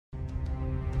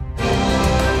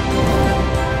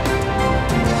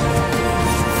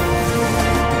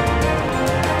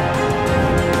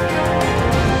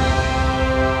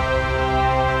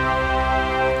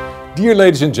Dear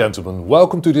ladies and gentlemen,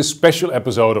 welcome to this special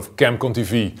episode of ChemCon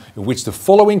TV, in which the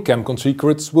following ChemCon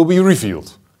secrets will be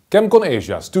revealed. ChemCon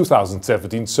Asia's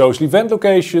 2017 social event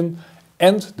location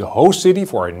and the host city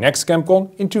for our next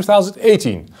ChemCon in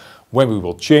 2018, when we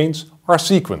will change our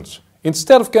sequence.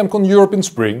 Instead of ChemCon Europe in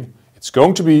spring, it's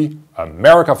going to be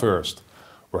America first.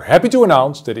 We're happy to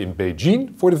announce that in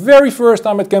Beijing, for the very first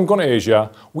time at ChemCon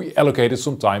Asia, we allocated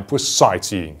some time for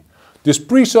sightseeing. This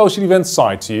pre-social event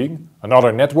sightseeing,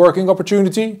 another networking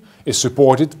opportunity, is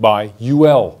supported by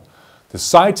UL. The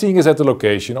sightseeing is at the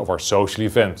location of our social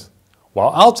event.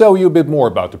 While I'll tell you a bit more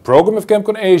about the program of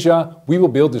ChemCon Asia, we will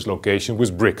build this location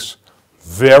with bricks.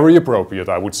 Very appropriate,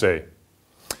 I would say.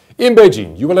 In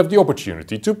Beijing, you will have the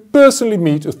opportunity to personally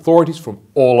meet authorities from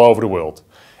all over the world.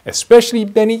 Especially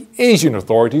many Asian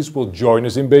authorities will join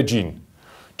us in Beijing.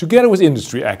 Together with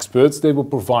industry experts, they will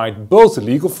provide both the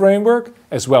legal framework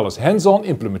as well as hands-on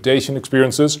implementation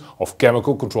experiences of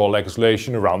chemical control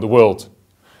legislation around the world.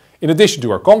 In addition to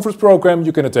our conference program,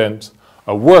 you can attend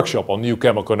a workshop on new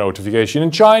chemical notification in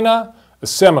China, a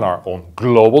seminar on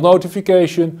global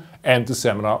notification and a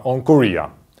seminar on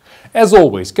Korea. As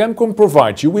always, ChemCon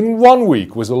provides you in 1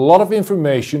 week with a lot of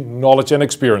information, knowledge and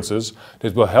experiences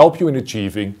that will help you in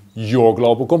achieving your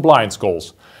global compliance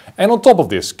goals. And on top of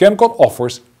this, ChemCon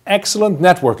offers excellent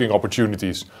networking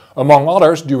opportunities, among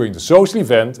others during the social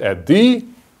event at the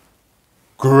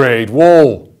Great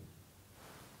Wall.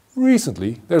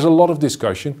 Recently, there's a lot of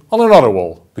discussion on another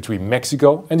wall between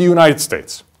Mexico and the United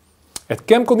States. At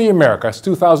ChemCon the Americas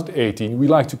 2018, we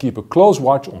like to keep a close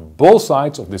watch on both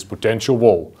sides of this potential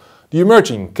wall. The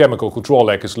emerging chemical control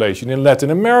legislation in Latin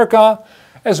America,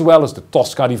 as well as the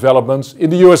TSCA developments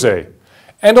in the USA.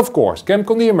 And of course,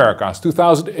 ChemCon the Americas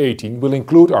 2018 will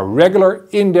include our regular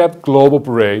in-depth global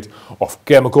parade of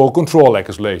chemical control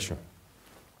legislation.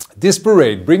 This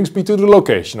parade brings me to the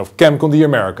location of ChemCon the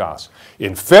Americas.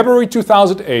 In February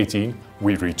 2018,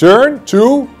 we return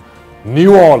to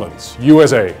New Orleans,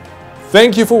 USA.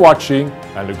 Thank you for watching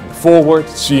and looking forward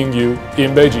to seeing you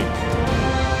in Beijing.